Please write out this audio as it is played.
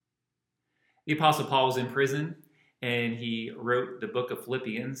The Apostle Paul was in prison and he wrote the book of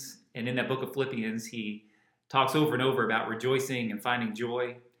Philippians. And in that book of Philippians, he talks over and over about rejoicing and finding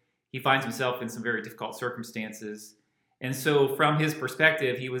joy. He finds himself in some very difficult circumstances. And so from his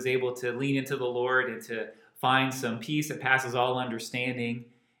perspective, he was able to lean into the Lord and to find some peace that passes all understanding.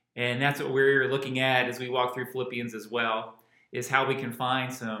 And that's what we're looking at as we walk through Philippians as well, is how we can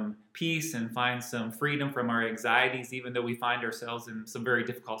find some peace and find some freedom from our anxieties, even though we find ourselves in some very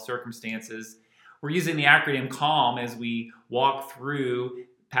difficult circumstances. We're using the acronym CALM as we walk through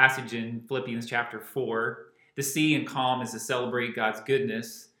passage in Philippians chapter 4. The C in CALM is to celebrate God's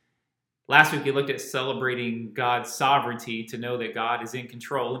goodness. Last week we looked at celebrating God's sovereignty, to know that God is in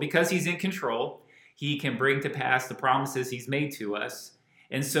control. And because he's in control, he can bring to pass the promises he's made to us.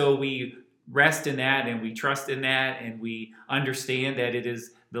 And so we rest in that and we trust in that, and we understand that it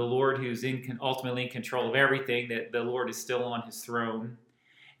is the Lord who's ultimately in control of everything, that the Lord is still on his throne.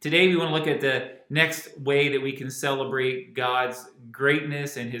 Today we want to look at the next way that we can celebrate God's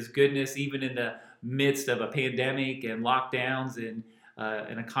greatness and his goodness, even in the midst of a pandemic and lockdowns and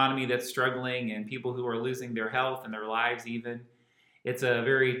an economy that's struggling and people who are losing their health and their lives even. It's a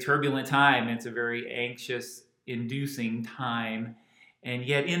very turbulent time. It's a very anxious-inducing time. And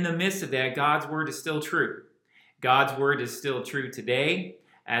yet in the midst of that, God's word is still true. God's word is still true today,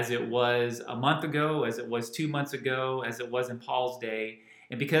 as it was a month ago, as it was 2 months ago, as it was in Paul's day.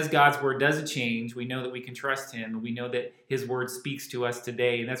 And because God's word doesn't change, we know that we can trust him. We know that his word speaks to us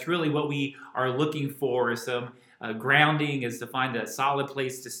today. And that's really what we are looking for, is some grounding, is to find a solid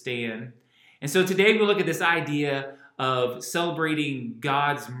place to stand. And so today we look at this idea of celebrating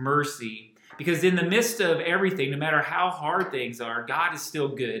God's mercy. Because in the midst of everything, no matter how hard things are, God is still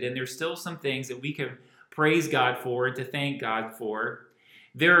good. And there's still some things that we can praise God for and to thank God for.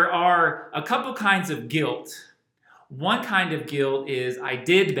 There are a couple kinds of guilt. One kind of guilt is I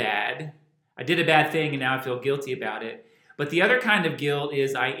did bad. I did a bad thing and now I feel guilty about it. But the other kind of guilt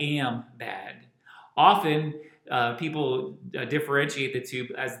is I am bad. Often people differentiate the two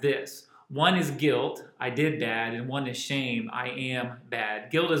as this. One is guilt, I did bad, and one is shame, I am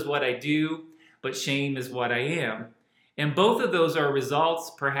bad. Guilt is what I do, but shame is what I am. And both of those are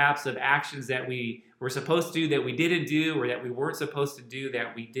results, perhaps, of actions that we were supposed to do that we didn't do, or that we weren't supposed to do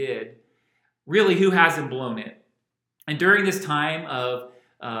that we did. Really, who hasn't blown it? And during this time of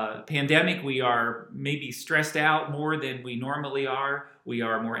pandemic, we are maybe stressed out more than we normally are. We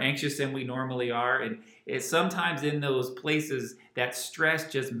are more anxious than we normally are. And it's sometimes in those places that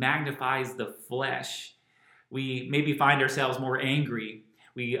stress just magnifies the flesh. We maybe find ourselves more angry.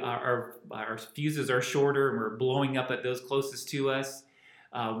 Our fuses are shorter and we're blowing up at those closest to us.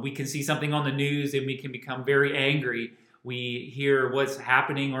 We can see something on the news and we can become very angry. We hear what's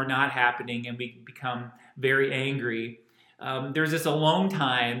happening or not happening and we become very angry. There's this alone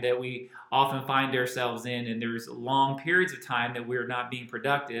time that we often find ourselves in, and there's long periods of time that we're not being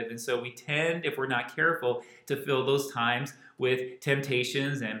productive. And so we tend, if we're not careful, to fill those times with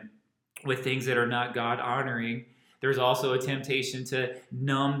temptations and with things that are not God-honoring. There's also a temptation to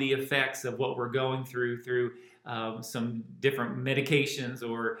numb the effects of what we're going through some different medications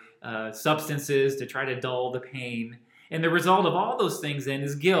or substances to try to dull the pain. And the result of all those things then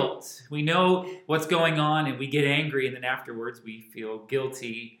is guilt. We know what's going on and we get angry, and then afterwards we feel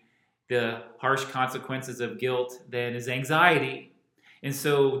guilty. The harsh consequences of guilt then is anxiety. And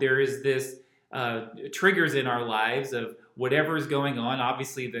so there is this triggers in our lives of whatever is going on.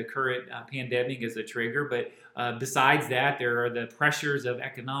 Obviously the current pandemic is a trigger, but besides that, there are the pressures of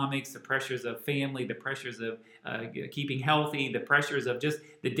economics, the pressures of family, the pressures of keeping healthy, the pressures of just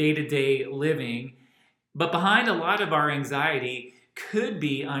the day-to-day living. But behind a lot of our anxiety could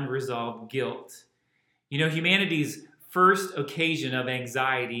be unresolved guilt. You know, humanity's first occasion of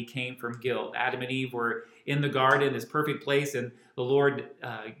anxiety came from guilt. Adam and Eve were in the garden, this perfect place, and the Lord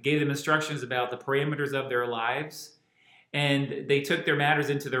gave them instructions about the parameters of their lives. And they took their matters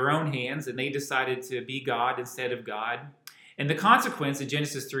into their own hands, and they decided to be God instead of God. And the consequence in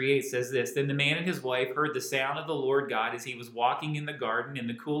Genesis 3:8 says this: Then the man and his wife heard the sound of the Lord God as he was walking in the garden in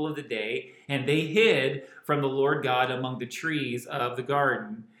the cool of the day, and they hid from the Lord God among the trees of the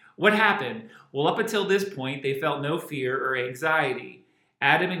garden. What happened? Well, up until this point, they felt no fear or anxiety.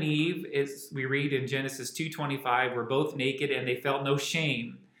 Adam and Eve, as we read in Genesis 2:25, were both naked and they felt no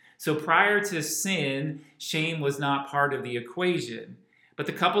shame. So prior to sin, shame was not part of the equation. But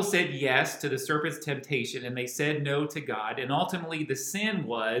the couple said yes to the serpent's temptation and they said no to God. And ultimately the sin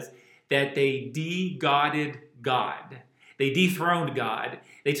was that they de-godded God. They dethroned God.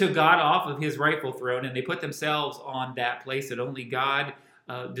 They took God off of his rightful throne and they put themselves on that place that only God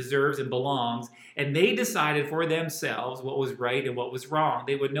deserves and belongs. And they decided for themselves what was right and what was wrong.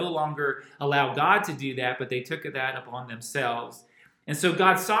 They would no longer allow God to do that, but they took that upon themselves. And so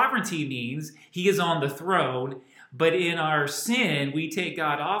God's sovereignty means he is on the throne, but in our sin, we take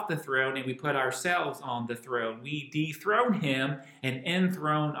God off the throne and we put ourselves on the throne. We dethrone him and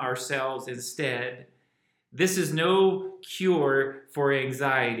enthrone ourselves instead. This is no cure for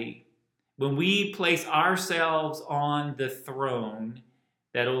anxiety. When we place ourselves on the throne,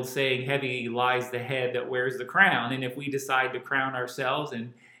 that old saying, heavy lies the head that wears the crown. And if we decide to crown ourselves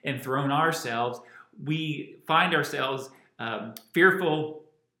and enthrone ourselves, we find ourselves fearful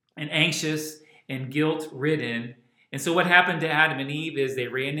and anxious and guilt-ridden. And so what happened to Adam and Eve is they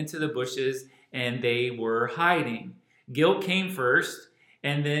ran into the bushes and they were hiding. Guilt came first,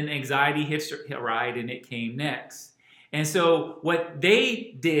 and then anxiety hitched a ride, and it came next. And so what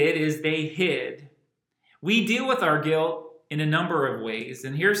they did is they hid. We deal with our guilt in a number of ways,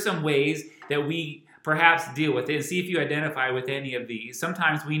 and here's some ways that we perhaps deal with it, and see if you identify with any of these.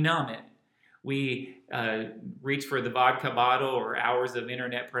 Sometimes we numb it. We reach for the vodka bottle or hours of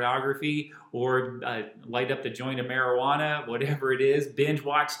internet pornography, or light up the joint of marijuana, whatever it is, binge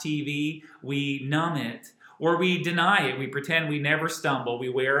watch TV. We numb it. Or we deny it. We pretend we never stumble. We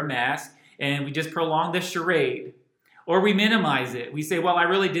wear a mask and we just prolong the charade. Or we minimize it. We say, well, I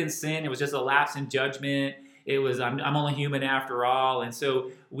really didn't sin. It was just a lapse in judgment. I'm only human after all. And so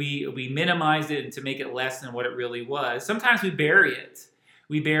we minimize it to make it less than what it really was. Sometimes we bury it.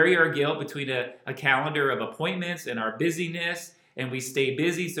 We bury our guilt between a calendar of appointments and our busyness, and we stay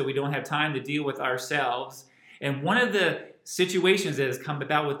busy so we don't have time to deal with ourselves. And one of the situations that has come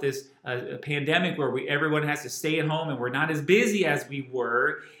about with this pandemic, where everyone has to stay at home and we're not as busy as we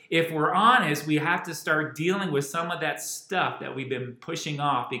were, if we're honest, we have to start dealing with some of that stuff that we've been pushing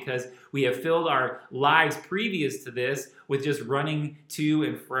off because we have filled our lives previous to this with just running to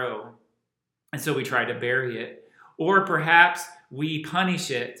and fro. And so we try to bury it. Or perhaps we punish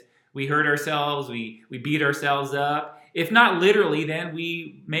it. We hurt ourselves, we beat ourselves up. If not literally, then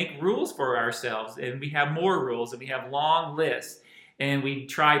we make rules for ourselves, and we have more rules, and we have long lists, and we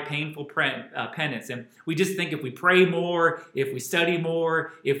try painful penance. And we just think if we pray more, if we study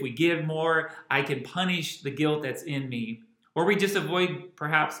more, if we give more, I can punish the guilt that's in me. Or we just avoid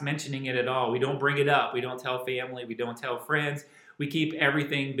perhaps mentioning it at all. We don't bring it up. We don't tell family. We don't tell friends. We keep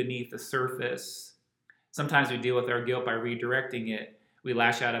everything beneath the surface. Sometimes we deal with our guilt by redirecting it. We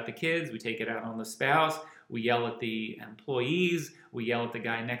lash out at the kids. We take it out on the spouse. We yell at the employees. We yell at the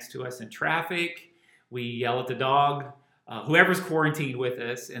guy next to us in traffic. We yell at the dog, whoever's quarantined with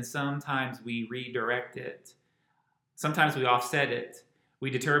us, and sometimes we redirect it. Sometimes we offset it. We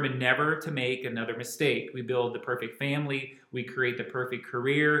determine never to make another mistake. We build the perfect family. We create the perfect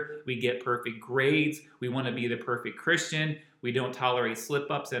career. We get perfect grades. We want to be the perfect Christian. We don't tolerate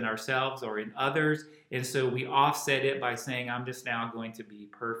slip-ups in ourselves or in others. And so we offset it by saying, I'm just now going to be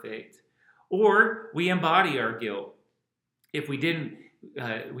perfect. Or we embody our guilt. If we didn't,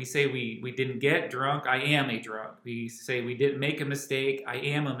 we say we didn't get drunk, I am a drunk. We say we didn't make a mistake, I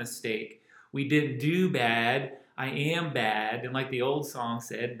am a mistake. We didn't do bad, I am bad. And like the old song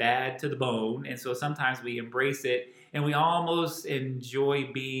said, bad to the bone. And so sometimes we embrace it and we almost enjoy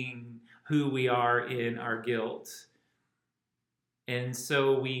being who we are in our guilt. And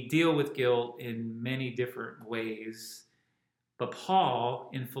so we deal with guilt in many different ways. But Paul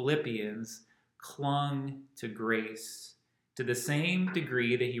in Philippians clung to grace. To the same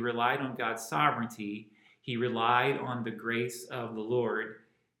degree that he relied on God's sovereignty, he relied on the grace of the Lord.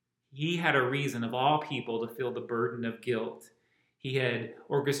 He had a reason of all people to feel the burden of guilt. He had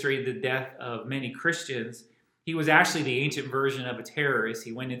orchestrated the death of many Christians. He was actually the ancient version of a terrorist.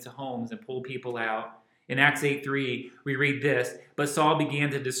 He went into homes and pulled people out. In Acts 8:3, we read this, but Saul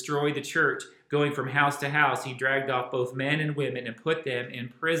began to destroy the church. Going from house to house, he dragged off both men and women and put them in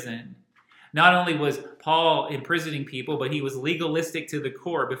prison. Not only was Paul imprisoning people, but he was legalistic to the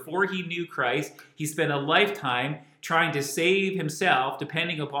core. Before he knew Christ, he spent a lifetime trying to save himself,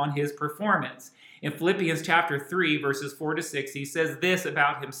 depending upon his performance. In Philippians chapter 3, verses 4-6, he says this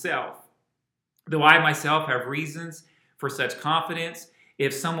about himself. Though I myself have reasons for such confidence,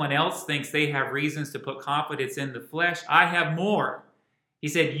 if someone else thinks they have reasons to put confidence in the flesh, I have more. He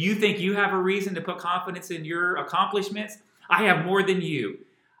said, you think you have a reason to put confidence in your accomplishments? I have more than you.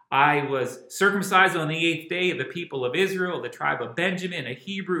 I was circumcised on the 8th day of the people of Israel, the tribe of Benjamin, a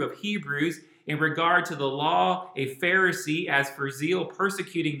Hebrew of Hebrews. In regard to the law, a Pharisee, as for zeal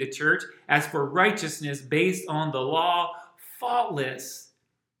persecuting the church, as for righteousness based on the law, faultless.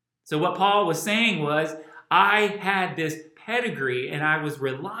 So what Paul was saying was, I had this pedigree and I was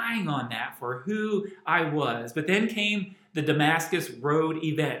relying on that for who I was. But then came the Damascus Road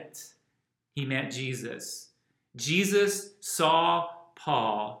event, he met Jesus. Jesus saw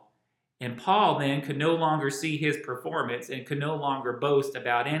Paul, and Paul then could no longer see his performance and could no longer boast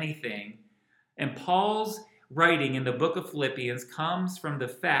about anything. And Paul's writing in the book of Philippians comes from the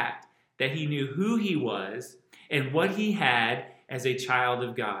fact that he knew who he was and what he had as a child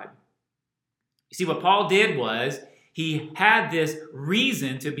of God. You see, what Paul did was he had this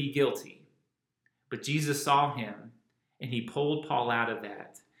reason to be guilty, but Jesus saw him and he pulled Paul out of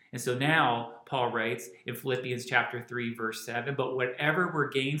that. And so now Paul writes in Philippians chapter 3, verse 7, "But whatever were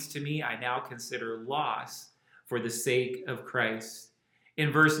gains to me, I now consider loss for the sake of Christ."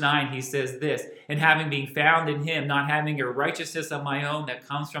 In verse 9, he says this, "And having been found in him, not having a righteousness of my own that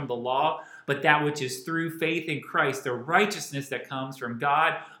comes from the law, but that which is through faith in Christ, the righteousness that comes from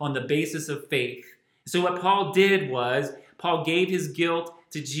God on the basis of faith." So what Paul did was, Paul gave his guilt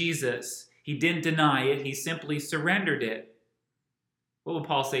to Jesus. He didn't deny it, he simply surrendered it. What would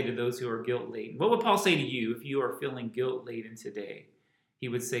Paul say to those who are guilt-laden? What would Paul say to you if you are feeling guilt-laden today? He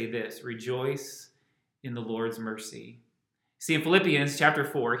would say this, "Rejoice in the Lord's mercy." See, in Philippians chapter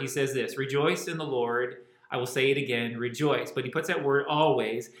 4, he says this, "Rejoice in the Lord." I will say it again, rejoice. But he puts that word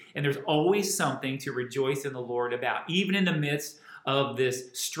always, and there's always something to rejoice in the Lord about, even in the midst of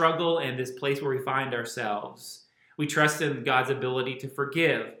this struggle and this place where we find ourselves. We trust in God's ability to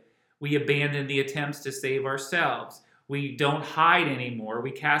forgive. We abandon the attempts to save ourselves. We don't hide anymore.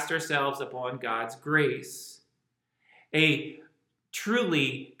 We cast ourselves upon God's grace. A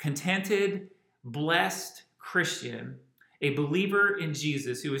truly contented, blessed Christian, a believer in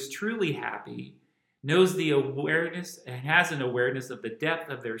Jesus who is truly happy, knows the awareness and has an awareness of the depth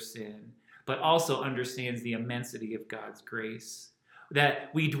of their sin, but also understands the immensity of God's grace.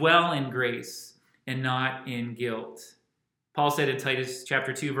 That we dwell in grace and not in guilt. Paul said in Titus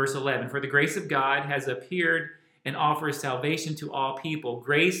chapter 2, verse 11, "For the grace of God has appeared and offers salvation to all people."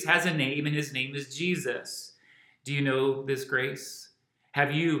 Grace has a name, and his name is Jesus. Do you know this grace?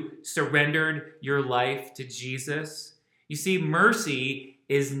 Have you surrendered your life to Jesus? You see, mercy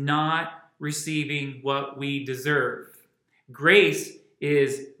is not receiving what we deserve. Grace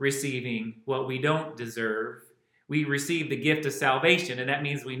is receiving what we don't deserve. We receive the gift of salvation, and that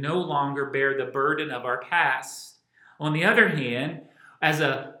means we no longer bear the burden of our past. On the other hand, as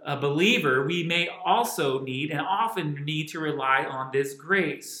a believer, we may also need and often need to rely on this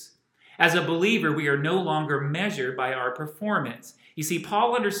grace. As a believer, we are no longer measured by our performance. You see,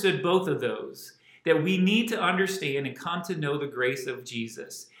 Paul understood both of those, that we need to understand and come to know the grace of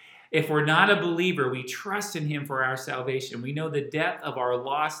Jesus. If we're not a believer, we trust in him for our salvation. We know the depth of our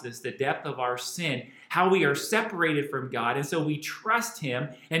lostness, the depth of our sin, how we are separated from God. And so we trust him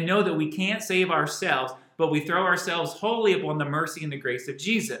and know that we can't save ourselves, but we throw ourselves wholly upon the mercy and the grace of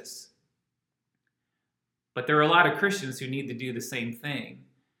Jesus. But there are a lot of Christians who need to do the same thing.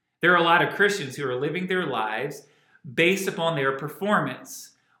 There are a lot of Christians who are living their lives based upon their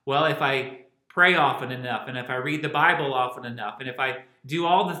performance. Well, if I pray often enough, and if I read the Bible often enough, and if I do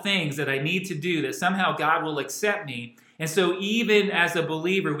all the things that I need to do, that somehow God will accept me. And so even as a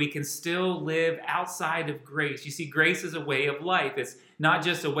believer, we can still live outside of grace. You see, grace is a way of life. It's not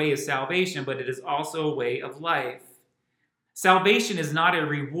just a way of salvation, but it is also a way of life. Salvation is not a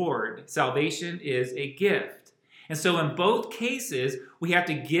reward. Salvation is a gift. And so in both cases, we have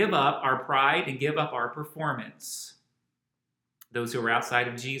to give up our pride and give up our performance. Those who are outside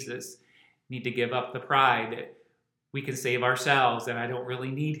of Jesus need to give up the pride that we can save ourselves and I don't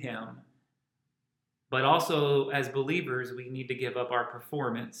really need him. But also, as believers, we need to give up our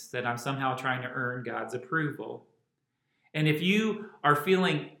performance, that I'm somehow trying to earn God's approval. And if you are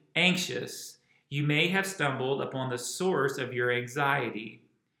feeling anxious, you may have stumbled upon the source of your anxiety.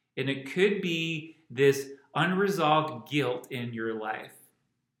 And it could be this unresolved guilt in your life.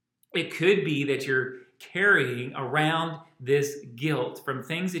 It could be that you're carrying around this guilt from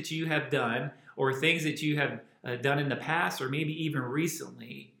things that you have done or things that you have done in the past or maybe even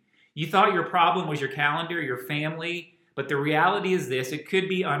recently. You thought your problem was your calendar, your family, but the reality is this: it could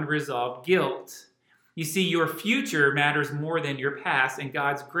be unresolved guilt. You see, your future matters more than your past, and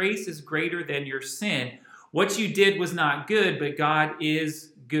God's grace is greater than your sin. What you did was not good, but God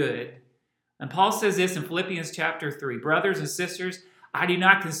is good. And Paul says this in Philippians chapter 3, "Brothers and sisters, I do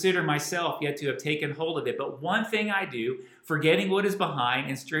not consider myself yet to have taken hold of it, but one thing I do, forgetting what is behind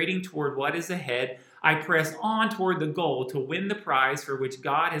and straining toward what is ahead, I press on toward the goal to win the prize for which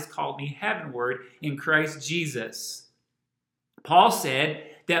God has called me heavenward in Christ Jesus." Paul said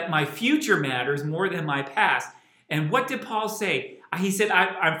that my future matters more than my past. And what did Paul say? He said,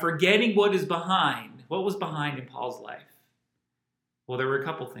 I'm forgetting what is behind. What was behind in Paul's life? Well, there were a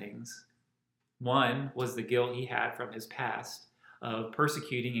couple things. One was the guilt he had from his past of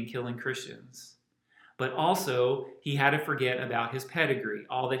persecuting and killing Christians. But also, he had to forget about his pedigree,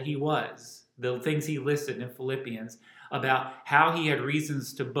 all that he was, the things he listed in Philippians about how he had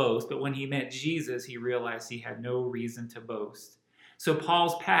reasons to boast. But when he met Jesus, he realized he had no reason to boast. So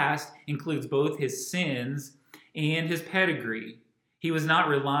Paul's past includes both his sins and his pedigree. He was not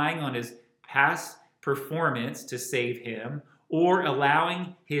relying on his past performance to save him or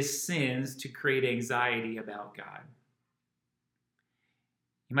allowing his sins to create anxiety about God.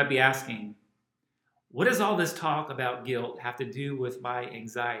 You might be asking, what does all this talk about guilt have to do with my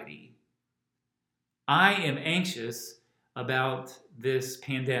anxiety? I am anxious about this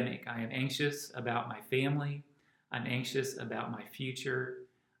pandemic. I am anxious about my family. I'm anxious about my future.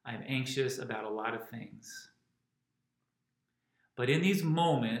 I'm anxious about a lot of things. But in these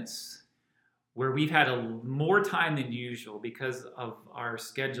moments where we've had more time than usual because of our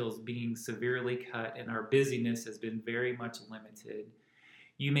schedules being severely cut and our busyness has been very much limited,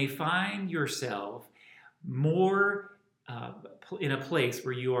 you may find yourself more in a place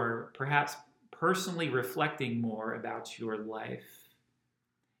where you are perhaps personally reflecting more about your life.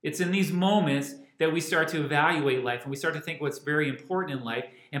 It's in these moments that we start to evaluate life and we start to think what's very important in life.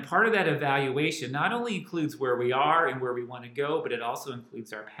 And part of that evaluation not only includes where we are and where we want to go, but it also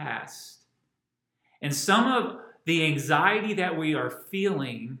includes our past. And some of the anxiety that we are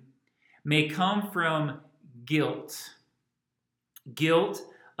feeling may come from guilt. Guilt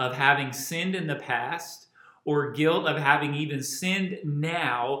of having sinned in the past, or guilt of having even sinned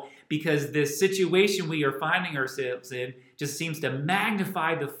now, because this situation we are finding ourselves in just seems to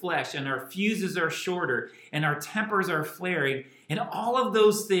magnify the flesh, and our fuses are shorter, and our tempers are flaring, and all of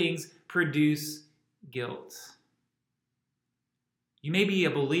those things produce guilt. You may be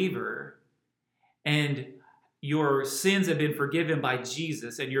a believer, and your sins have been forgiven by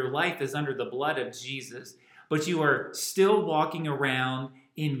Jesus, and your life is under the blood of Jesus, but you are still walking around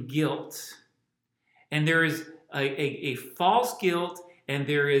in guilt. And there is a false guilt and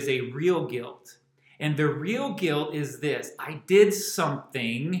there is a real guilt. And the real guilt is this: I did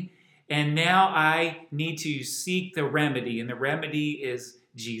something and now I need to seek the remedy, and the remedy is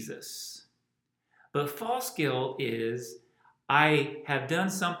Jesus. But false guilt is I have done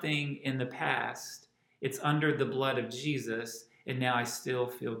something in the past, it's under the blood of Jesus, and now I still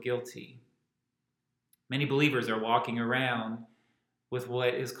feel guilty. Many believers are walking around with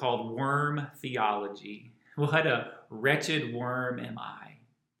what is called worm theology. What a wretched worm am I.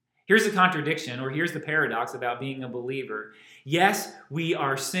 Here's the contradiction, or here's the paradox about being a believer. Yes, we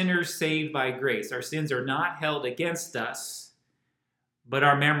are sinners saved by grace. Our sins are not held against us, but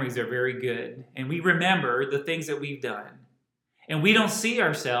our memories are very good. And we remember the things that we've done. And we don't see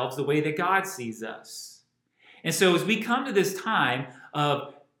ourselves the way that God sees us. And so as we come to this time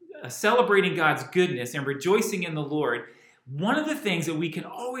of celebrating God's goodness and rejoicing in the Lord, one of the things that we can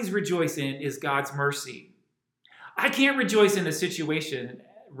always rejoice in is God's mercy. I can't rejoice in a situation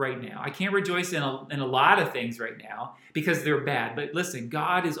right now. I can't rejoice in a lot of things right now because they're bad. But listen,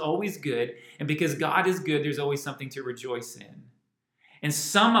 God is always good. And because God is good, there's always something to rejoice in. And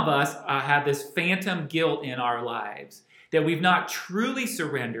some of us have this phantom guilt in our lives that we've not truly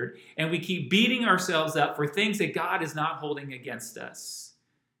surrendered. And we keep beating ourselves up for things that God is not holding against us.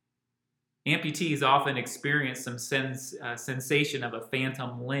 Amputees often experience some sensation of a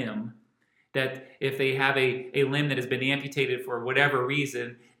phantom limb, that if they have a limb that has been amputated for whatever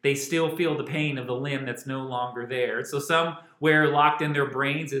reason, they still feel the pain of the limb that's no longer there. So somewhere locked in their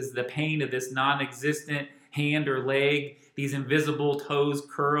brains is the pain of this non-existent hand or leg. These invisible toes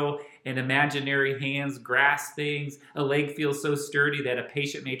curl and imaginary hands grasp things. A leg feels so sturdy that a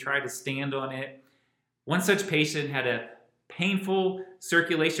patient may try to stand on it. One such patient had a painful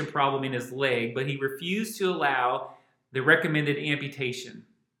circulation problem in his leg, but he refused to allow the recommended amputation.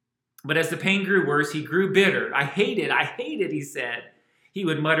 But as the pain grew worse, he grew bitter. I hate it, he said. He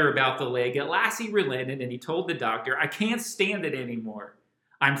would mutter about the leg. At last he relented and he told the doctor, I can't stand it anymore.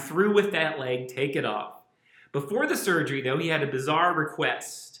 I'm through with that leg, take it off. Before the surgery, though, he had a bizarre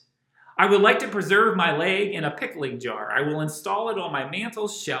request. I would like to preserve my leg in a pickling jar. I will install it on my mantel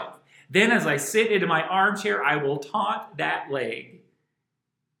shelf. Then as I sit in my armchair, I will taunt that leg.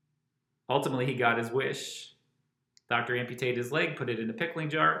 Ultimately, he got his wish. Doctor amputated his leg, put it in a pickling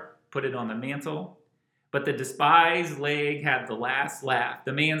jar, put it on the mantel. But the despised leg had the last laugh.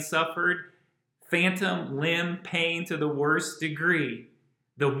 The man suffered phantom limb pain to the worst degree.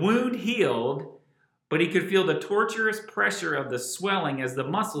 The wound healed, but he could feel the torturous pressure of the swelling as the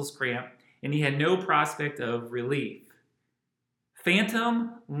muscles cramped, and he had no prospect of relief.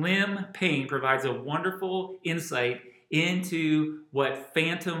 Phantom limb pain provides a wonderful insight into what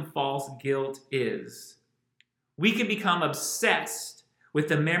phantom false guilt is. We can become obsessed with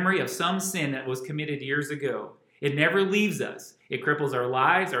the memory of some sin that was committed years ago. It never leaves us. It cripples our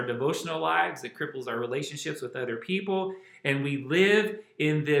lives, our devotional lives. It cripples our relationships with other people. And we live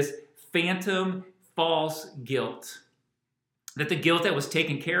in this phantom false guilt. That the guilt that was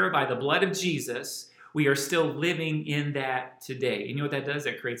taken care of by the blood of Jesus, we are still living in that today. And you know what that does?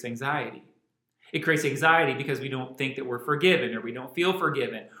 That creates anxiety. It creates anxiety because we don't think that we're forgiven, or we don't feel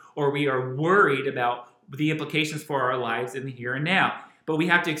forgiven, or we are worried about the implications for our lives in the here and now. But we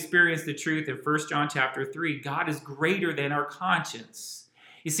have to experience the truth in 1 John chapter 3. God is greater than our conscience.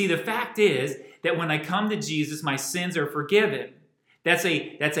 You see, the fact is that when I come to Jesus, my sins are forgiven. That's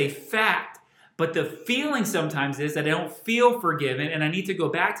a fact. But the feeling sometimes is that I don't feel forgiven, and I need to go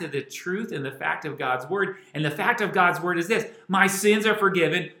back to the truth and the fact of God's word. And the fact of God's word is this: my sins are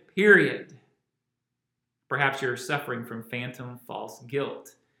forgiven, period. Perhaps you're suffering from phantom false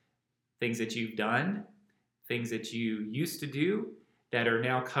guilt. Things that you've done, things that you used to do, that are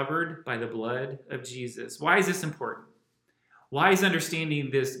now covered by the blood of Jesus. Why is this important? Why is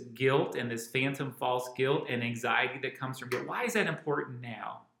understanding this guilt and this phantom false guilt and anxiety that comes from guilt, why is that important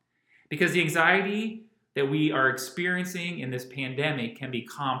now? Because the anxiety that we are experiencing in this pandemic can be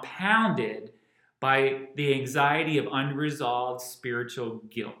compounded by the anxiety of unresolved spiritual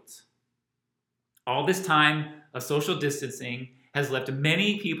guilt. All this time of social distancing has left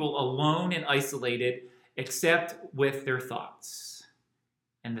many people alone and isolated, except with their thoughts.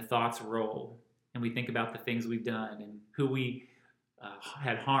 And the thoughts roll, and we think about the things we've done and who we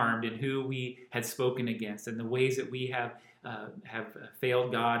had harmed and who we had spoken against and the ways that we have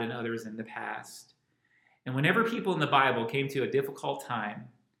failed God and others in the past. And whenever people in the Bible came to a difficult time,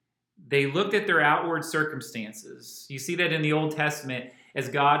 they looked at their outward circumstances. You see that in the Old Testament as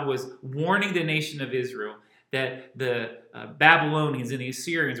God was warning the nation of Israel that the Babylonians and the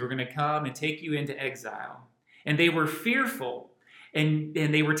Assyrians were going to come and take you into exile. And they were fearful. And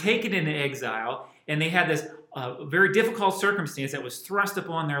they were taken into exile, and they had this very difficult circumstance that was thrust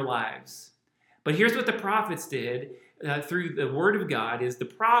upon their lives. But here's what the prophets did through the word of God is the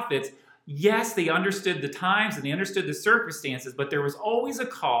prophets, yes, they understood the times and they understood the circumstances, but there was always a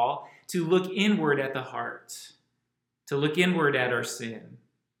call to look inward at the heart, to look inward at our sin.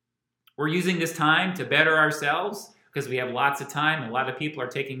 We're using this time to better ourselves because we have lots of time. A lot of people are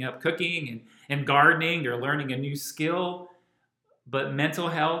taking up cooking and gardening. They're learning a new skill. But mental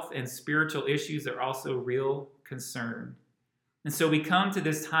health and spiritual issues are also real concern. And so we come to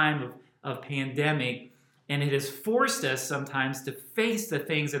this time of pandemic, and it has forced us sometimes to face the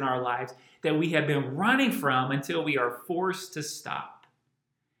things in our lives that we have been running from until we are forced to stop.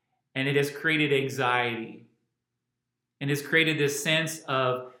 And it has created anxiety. And has created this sense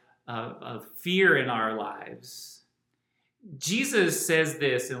of fear in our lives. Jesus says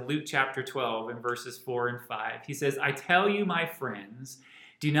this in Luke chapter 12 in verses 4 and 5. He says, I tell you, my friends,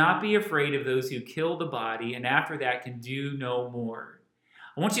 do not be afraid of those who kill the body and after that can do no more.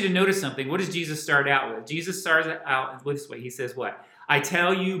 I want you to notice something. What does Jesus start out with? Jesus starts out this way. He says what? I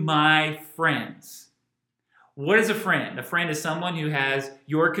tell you, my friends. What is a friend? A friend is someone who has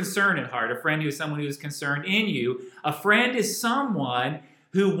your concern at heart. A friend who is someone who is concerned in you. A friend is someone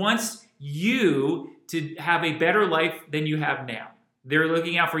who wants you to have a better life than you have now. They're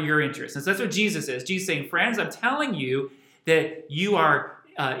looking out for your interests. And so that's what Jesus says. Jesus is saying, friends, I'm telling you that you are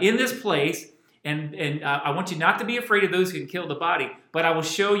in this place, and I want you not to be afraid of those who can kill the body, but I will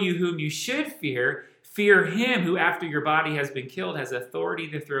show you whom you should fear. Fear him who, after your body has been killed, has authority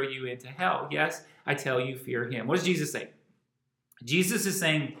to throw you into hell. Yes, I tell you, fear him. What does Jesus say? Jesus is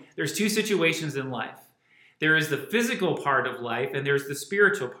saying there's two situations in life. There is the physical part of life, and there's the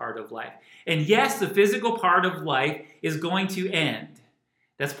spiritual part of life. And yes, the physical part of life is going to end.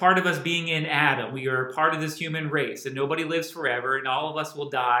 That's part of us being in Adam. We are part of this human race, and nobody lives forever, and all of us will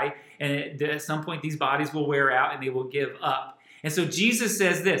die, and at some point these bodies will wear out, and they will give up. And so Jesus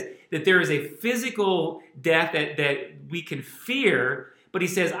says this, that there is a physical death that we can fear, but he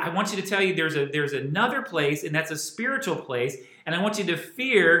says, I want you to tell you there's another place, and that's a spiritual place, and I want you to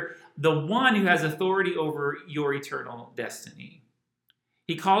fear the one who has authority over your eternal destiny.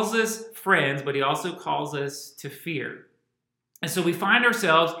 He calls us friends, but he also calls us to fear. And so we find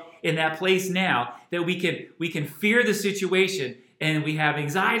ourselves in that place now that we can fear the situation and we have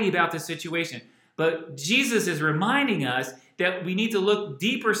anxiety about the situation. But Jesus is reminding us that we need to look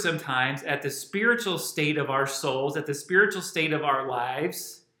deeper sometimes at the spiritual state of our souls, at the spiritual state of our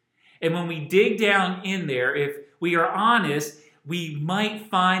lives. And when we dig down in there, if we are honest, we might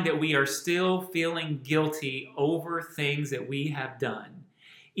find that we are still feeling guilty over things that we have done.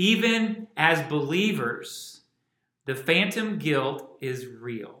 Even as believers, The phantom guilt is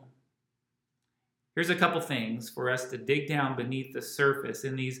real. Here's a couple things for us to dig down beneath the surface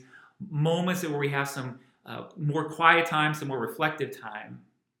in these moments where we have some more quiet time, some more reflective time.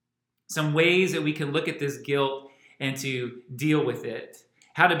 Some ways that we can look at this guilt and to deal with it.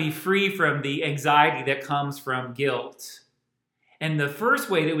 How to be free from the anxiety that comes from guilt. And the first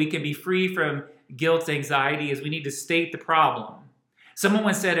way that we can be free from guilt anxiety is we need to state the problem. Someone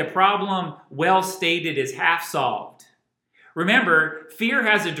once said, a problem well stated is half solved. Remember, fear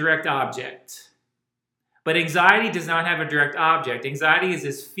has a direct object. But anxiety does not have a direct object. Anxiety is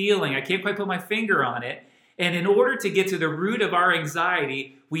this feeling. I can't quite put my finger on it. And in order to get to the root of our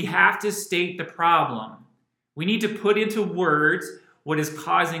anxiety, we have to state the problem. We need to put into words what is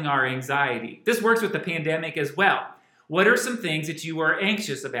causing our anxiety. This works with the pandemic as well. What are some things that you are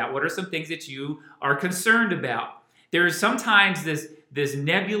anxious about? What are some things that you are concerned about? There is sometimes this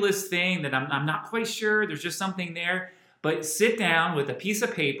nebulous thing that I'm not quite sure. There's just something there. But sit down with a piece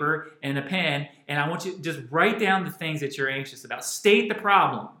of paper and a pen, and I want you to just write down the things that you're anxious about. State the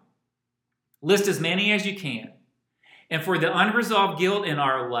problem. List as many as you can. And for the unresolved guilt in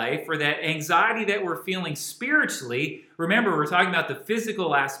our life, for that anxiety that we're feeling spiritually, remember, we're talking about the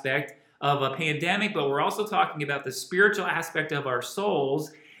physical aspect of a pandemic, but we're also talking about the spiritual aspect of our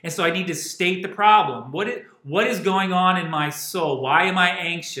souls. And so I need to state the problem. What is going on in my soul? Why am I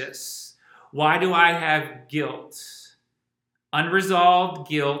anxious? Why do I have guilt? Unresolved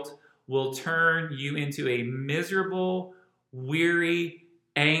guilt will turn you into a miserable, weary,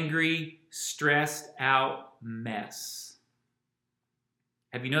 angry, stressed out mess.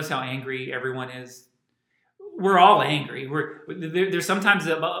 Have you noticed how angry everyone is? We're all angry. There's sometimes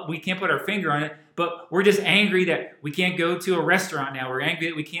that we can't put our finger on it, but we're just angry that we can't go to a restaurant now. We're angry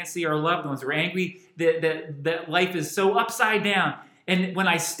that we can't see our loved ones. We're angry that life is so upside down. And when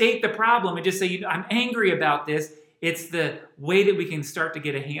I state the problem and just say, I'm angry about this, it's the way that we can start to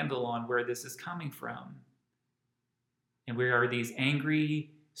get a handle on where this is coming from. And we are these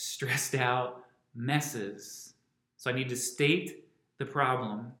angry, stressed out messes. So I need to state the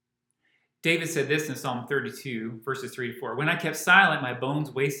problem. David said this in Psalm 32, verses 3 to 4. When I kept silent, my bones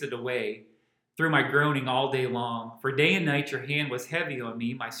wasted away through my groaning all day long. For day and night your hand was heavy on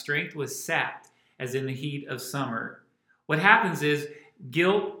me. My strength was sapped as in the heat of summer. What happens is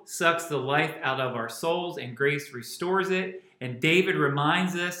guilt sucks the life out of our souls and grace restores it. And David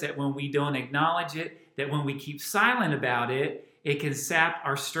reminds us that when we don't acknowledge it, that when we keep silent about it, it can sap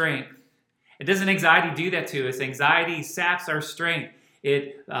our strength. And doesn't anxiety do that to us? Anxiety saps our strength.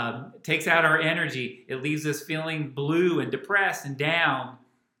 It takes out our energy. It leaves us feeling blue and depressed and down.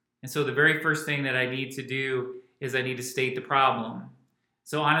 And so the very first thing that I need to do is I need to state the problem.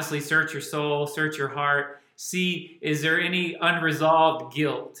 So honestly, search your soul, search your heart. See, is there any unresolved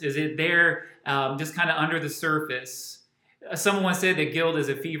guilt? Is it there just kind of under the surface? Someone once said that guilt is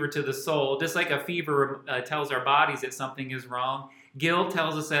a fever to the soul. Just like a fever tells our bodies that something is wrong, guilt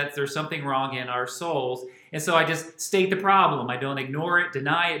tells us that there's something wrong in our souls. And so I just state the problem. I don't ignore it,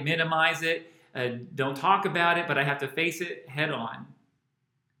 deny it, minimize it, don't talk about it, but I have to face it head on.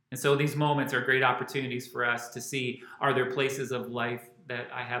 And so these moments are great opportunities for us to see, are there places of life that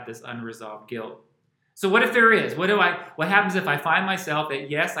I have this unresolved guilt? So what if there is? What happens if I find myself that,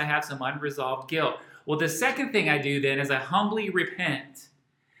 yes, I have some unresolved guilt? Well, the second thing I do then is I humbly repent.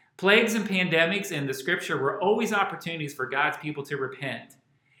 Plagues and pandemics in the scripture were always opportunities for God's people to repent.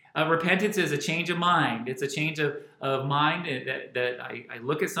 Repentance is a change of mind. It's a change of mind that I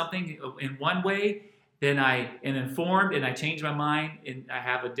look at something in one way, then I am informed and I change my mind and I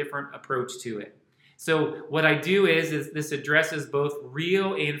have a different approach to it. So what I do is this addresses both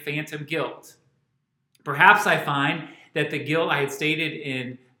real and phantom guilt. Perhaps I find that the guilt I had stated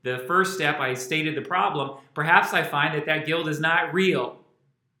in the first step, I stated the problem. Perhaps I find that guilt is not real.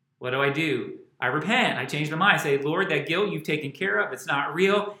 What do? I repent. I change my mind. I say, Lord, that guilt you've taken care of, it's not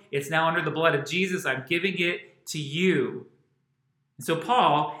real. It's now under the blood of Jesus. I'm giving it to you. And so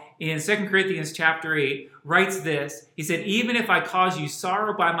Paul, in 2 Corinthians chapter 8, writes this. He said, even if I cause you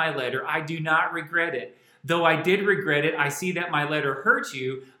sorrow by my letter, I do not regret it. Though I did regret it, I see that my letter hurt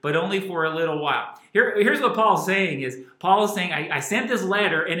you, but only for a little while. Here's what Paul's saying is, Paul is saying, I sent this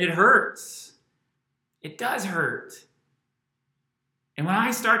letter and it hurts. It does hurt. And when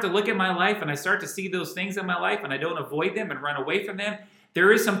I start to look at my life and I start to see those things in my life and I don't avoid them and run away from them,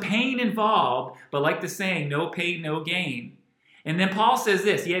 there is some pain involved, but like the saying, no pain, no gain. And then Paul says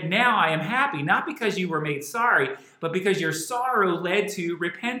this, yet now I am happy, not because you were made sorry, but because your sorrow led to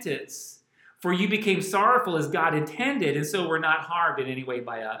repentance. For you became sorrowful as God intended, and so were not harmed in any way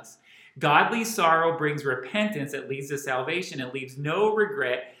by us. Godly sorrow brings repentance that leads to salvation and leaves no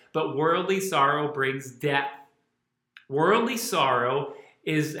regret, but worldly sorrow brings death. Worldly sorrow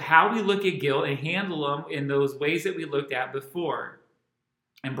is how we look at guilt and handle them in those ways that we looked at before.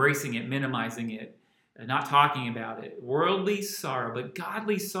 Embracing it, minimizing it, not talking about it. Worldly sorrow, but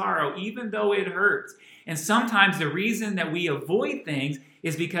godly sorrow, even though it hurts. And sometimes the reason that we avoid things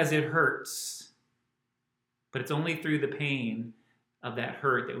is because it hurts. But it's only through the pain of that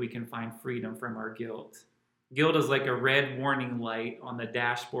hurt that we can find freedom from our guilt. Guilt is like a red warning light on the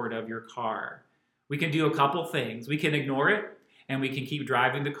dashboard of your car. We can do a couple things. We can ignore it, and we can keep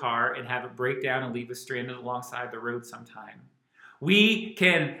driving the car and have it break down and leave us stranded alongside the road sometime. We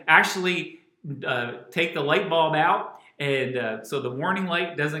can actually take the light bulb out, and so the warning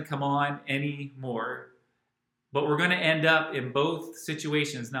light doesn't come on anymore. But we're going to end up in both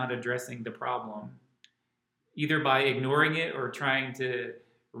situations not addressing the problem, either by ignoring it or trying to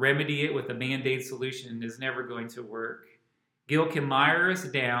remedy it with a Band-Aid solution is never going to work. Guilt can mire us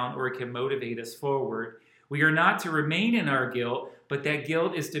down or it can motivate us forward. We are not to remain in our guilt, but that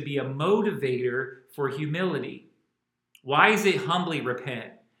guilt is to be a motivator for humility. Why is it humbly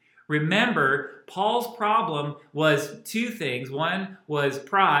repent? Remember, Paul's problem was two things. One was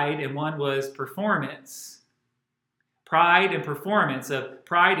pride and one was performance. Pride and performance of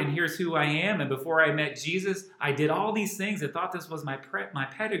pride and here's who I am. And before I met Jesus, I did all these things and thought this was my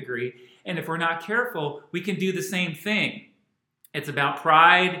pedigree. And if we're not careful, we can do the same thing. It's about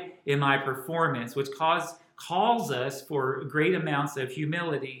pride in my performance, which calls us for great amounts of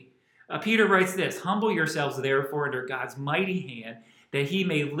humility. Peter writes this, humble yourselves therefore under God's mighty hand, that he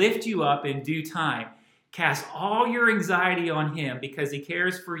may lift you up in due time. Cast all your anxiety on him because he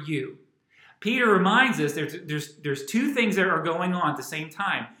cares for you. Peter reminds us there's two things that are going on at the same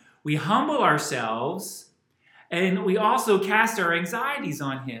time. We humble ourselves, and we also cast our anxieties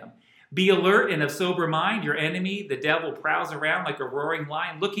on him. Be alert and of sober mind. Your enemy, the devil, prowls around like a roaring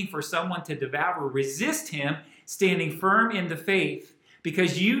lion, looking for someone to devour. Resist him, standing firm in the faith,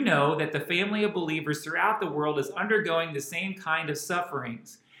 because you know that the family of believers throughout the world is undergoing the same kind of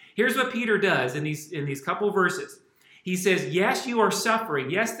sufferings. Here's what Peter does in these couple verses. He says, yes, you are suffering.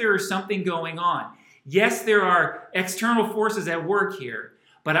 Yes, there is something going on. Yes, there are external forces at work here.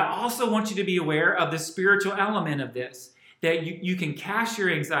 But I also want you to be aware of the spiritual element of this, that you can cast your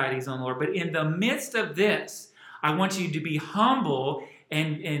anxieties on the Lord. But in the midst of this, I want you to be humble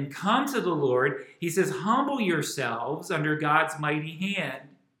and come to the Lord. He says, humble yourselves under God's mighty hand.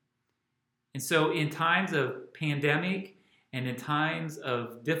 And so in times of pandemic and in times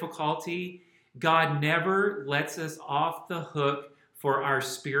of difficulty, God never lets us off the hook for our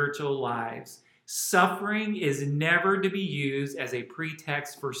spiritual lives. Suffering is never to be used as a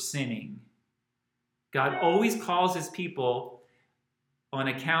pretext for sinning. God always calls his people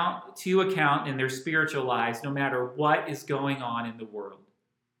to account in their spiritual lives, no matter what is going on in the world.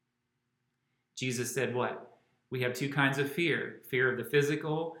 Jesus said what? We have two kinds of fear. Fear of the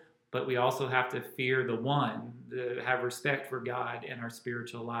physical, but we also have to fear the one, to have respect for God in our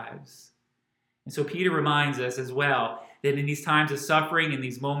spiritual lives. And so Peter reminds us as well that in these times of suffering, in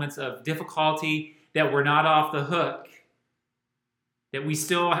these moments of difficulty, that we're not off the hook, that we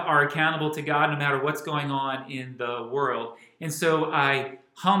still are accountable to God no matter what's going on in the world. And so I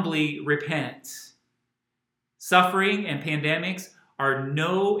humbly repent. Suffering and pandemics are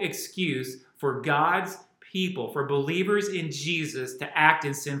no excuse for God's people, for believers in Jesus, to act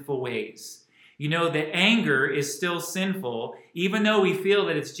in sinful ways. You know that anger is still sinful. Even though we feel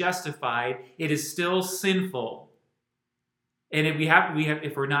that it's justified, it is still sinful. And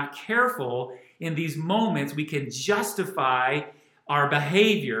if we're not careful in these moments, we can justify our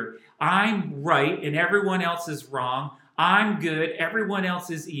behavior. I'm right and everyone else is wrong. I'm good, everyone else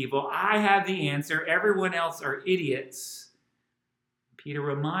is evil. I have the answer, everyone else are idiots. Peter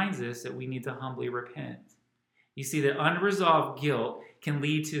reminds us that we need to humbly repent. You see, that unresolved guilt can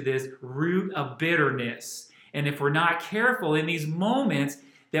lead to this root of bitterness. And if we're not careful in these moments,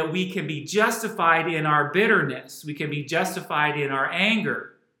 that we can be justified in our bitterness. We can be justified in our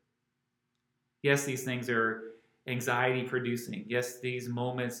anger. Yes, these things are anxiety producing. Yes, these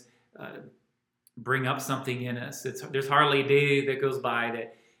moments bring up something in us. There's hardly a day that goes by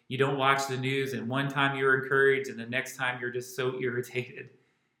that you don't watch the news and one time you're encouraged and the next time you're just so irritated.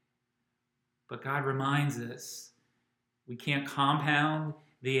 But God reminds us we can't compound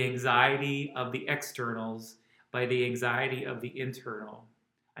the anxiety of the externals by the anxiety of the internal.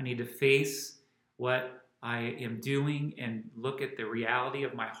 I need to face what I am doing and look at the reality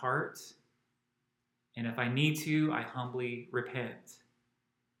of my heart. And if I need to, I humbly repent.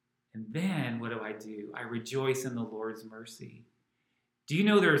 And then what do? I rejoice in the Lord's mercy. Do you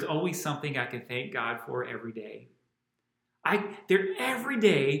know there's always something I can thank God for every day? Every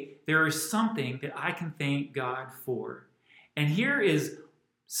day there is something that I can thank God for. And here is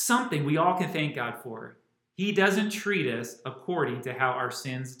something we all can thank God for. He doesn't treat us according to how our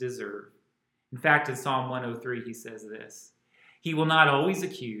sins deserve. In fact, in Psalm 103, he says this: He will not always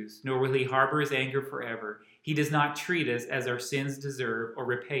accuse, nor will he harbor his anger forever. He does not treat us as our sins deserve or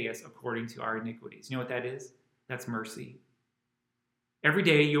repay us according to our iniquities. You know what that is? That's mercy. Every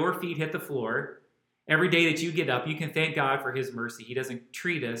day your feet hit the floor, every day that you get up, you can thank God for his mercy. He doesn't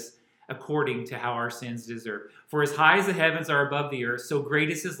treat us according to how our sins deserve. For as high as the heavens are above the earth, so great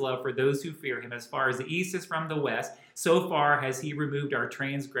is his love for those who fear him. As far as the east is from the west, so far has he removed our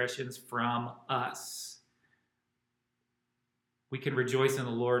transgressions from us. We can rejoice in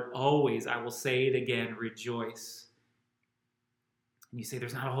the Lord always. I will say it again, rejoice. And you say,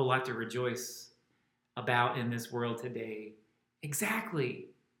 there's not a whole lot to rejoice about in this world today. Exactly.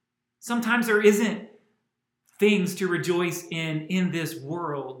 Sometimes there isn't things to rejoice in this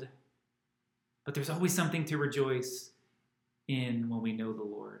world. But there's always something to rejoice in when we know the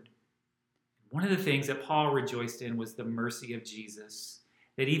Lord. One of the things that Paul rejoiced in was the mercy of Jesus.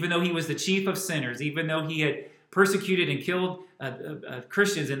 That even though he was the chief of sinners, even though he had persecuted and killed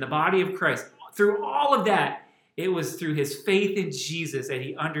Christians in the body of Christ, through all of that, it was through his faith in Jesus that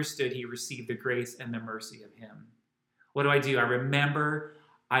he understood he received the grace and the mercy of him. What do? I remember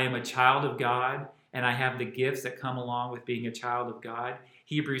I am a child of God, and I have the gifts that come along with being a child of God.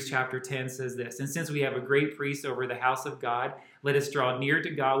 Hebrews chapter 10 says this: And since we have a great priest over the house of God, let us draw near to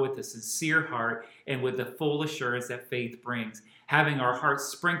God with a sincere heart and with the full assurance that faith brings, having our hearts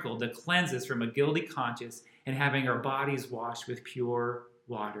sprinkled to cleanse us from a guilty conscience and having our bodies washed with pure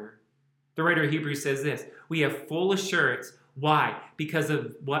water. The writer of Hebrews says this: We have full assurance. Why? Because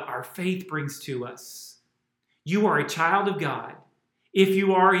of what our faith brings to us. You are a child of God. If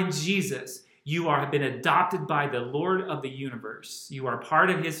you are in Jesus, you have been adopted by the Lord of the universe. You are part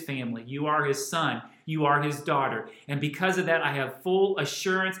of his family. You are his son. You are his daughter. And because of that, I have full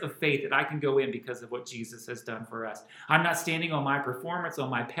assurance of faith that I can go in because of what Jesus has done for us. I'm not standing on my performance, on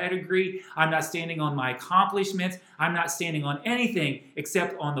my pedigree. I'm not standing on my accomplishments. I'm not standing on anything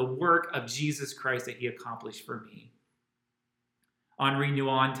except on the work of Jesus Christ that he accomplished for me. Henri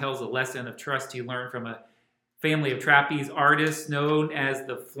Nouwen tells a lesson of trust he learned from a family of trapeze artists known as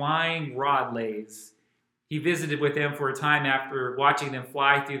the Flying Rodleys. He visited with them for a time after watching them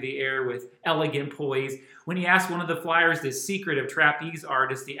fly through the air with elegant poise. When he asked one of the flyers the secret of trapeze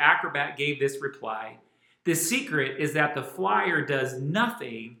artists, the acrobat gave this reply: The secret is that the flyer does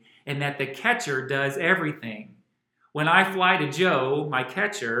nothing and that the catcher does everything. When I fly to Joe, my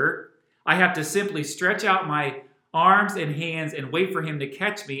catcher, I have to simply stretch out my arms and hands and wait for him to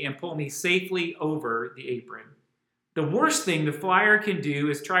catch me and pull me safely over the apron. The worst thing the flyer can do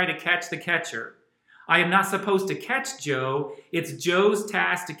is try to catch the catcher. I am not supposed to catch Joe. It's Joe's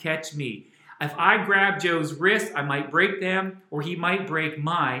task to catch me. If I grab Joe's wrist, I might break them, or he might break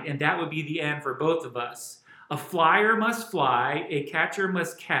mine, and that would be the end for both of us. A flyer must fly, a catcher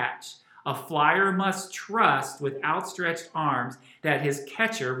must catch. A flyer must trust with outstretched arms that his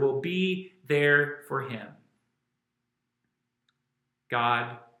catcher will be there for him.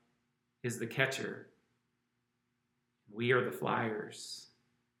 God is the catcher. We are the flyers.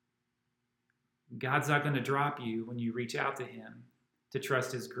 God's not going to drop you when you reach out to him to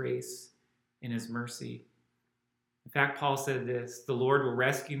trust his grace and his mercy. In fact, Paul said this: The Lord will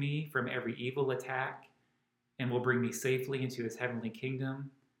rescue me from every evil attack and will bring me safely into his heavenly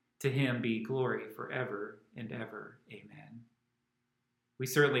kingdom. To him be glory forever and ever. Amen. We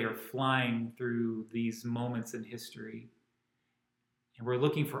certainly are flying through these moments in history. And we're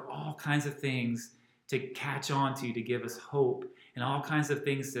looking for all kinds of things to catch onto to give us hope, and all kinds of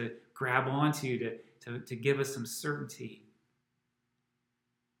things to grab onto to give us some certainty.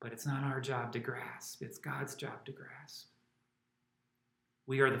 But it's not our job to grasp. It's God's job to grasp.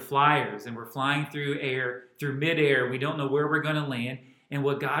 We are the flyers, and we're flying through midair. We don't know where we're going to land. And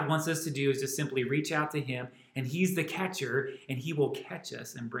what God wants us to do is just simply reach out to him, and he's the catcher, and he will catch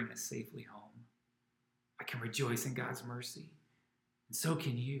us and bring us safely home. I can rejoice in God's mercy. And so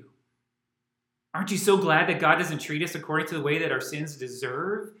can you. Aren't you so glad that God doesn't treat us according to the way that our sins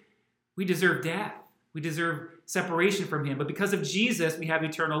deserve? We deserve death. We deserve separation from him. But because of Jesus, we have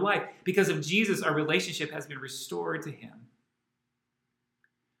eternal life. Because of Jesus, our relationship has been restored to him.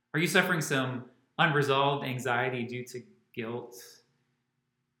 Are you suffering some unresolved anxiety due to guilt?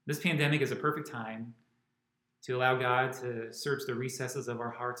 This pandemic is a perfect time to allow God to search the recesses of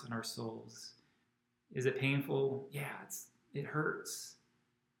our hearts and our souls. Is it painful? Yeah, it hurts.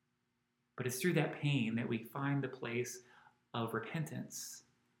 But it's through that pain that we find the place of repentance.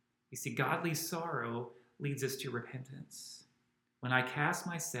 You see, godly sorrow leads us to repentance. When I cast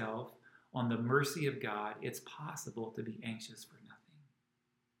myself on the mercy of God, it's possible to be anxious for nothing.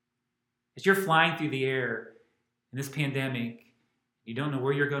 As you're flying through the air in this pandemic, you don't know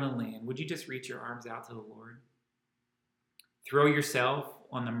where you're going to land, would you just reach your arms out to the Lord? Throw yourself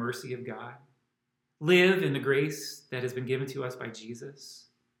on the mercy of God. Live in the grace that has been given to us by Jesus.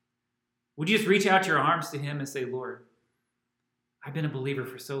 Would you just reach out your arms to him and say, Lord, I've been a believer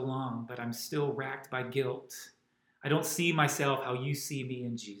for so long, but I'm still racked by guilt. I don't see myself how you see me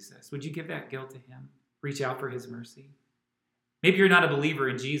in Jesus. Would you give that guilt to him? Reach out for his mercy. Maybe you're not a believer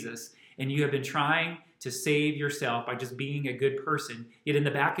in Jesus and you have been trying to save yourself by just being a good person. Yet in the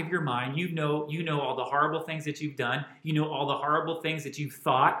back of your mind, you know all the horrible things that you've done. You know all the horrible things that you've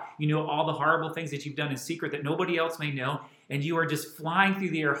thought. You know all the horrible things that you've done in secret that nobody else may know. And you are just flying through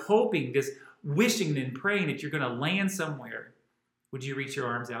the air, hoping, just wishing and praying that you're going to land somewhere. Would you reach your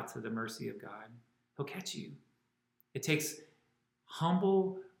arms out to the mercy of God? He'll catch you. It takes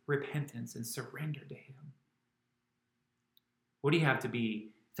humble repentance and surrender to him. What do you have to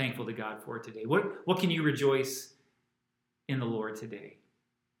be thankful to God for today? What can you rejoice in the Lord today?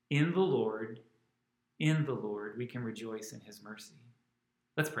 In the Lord, we can rejoice in his mercy.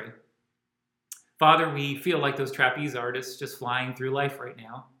 Let's pray. Father, we feel like those trapeze artists just flying through life right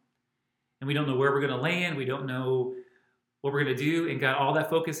now. And we don't know where we're going to land. We don't know what we're going to do. And God, all that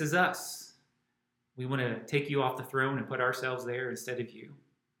focus is us. We want to take you off the throne and put ourselves there instead of you.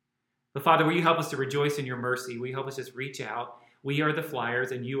 But Father, will you help us to rejoice in your mercy? Will you help us just reach out? We are the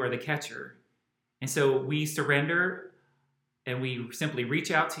flyers and you are the catcher. And so we surrender and we simply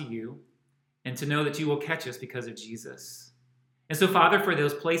reach out to you and to know that you will catch us because of Jesus. And so, Father, for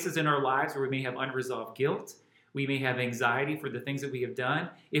those places in our lives where we may have unresolved guilt, we may have anxiety for the things that we have done,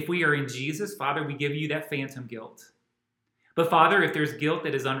 if we are in Jesus, Father, we give you that phantom guilt. But Father, if there's guilt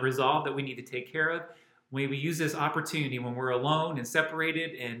that is unresolved that we need to take care of, may we use this opportunity when we're alone and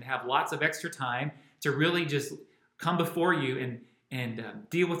separated and have lots of extra time to really just come before you and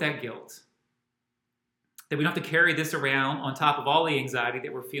deal with that guilt. That we don't have to carry this around on top of all the anxiety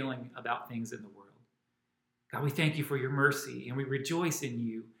that we're feeling about things in the world. God, we thank you for your mercy, and we rejoice in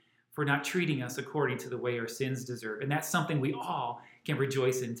you for not treating us according to the way our sins deserve. And that's something we all can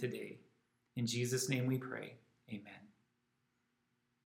rejoice in today. In Jesus' name we pray. Amen.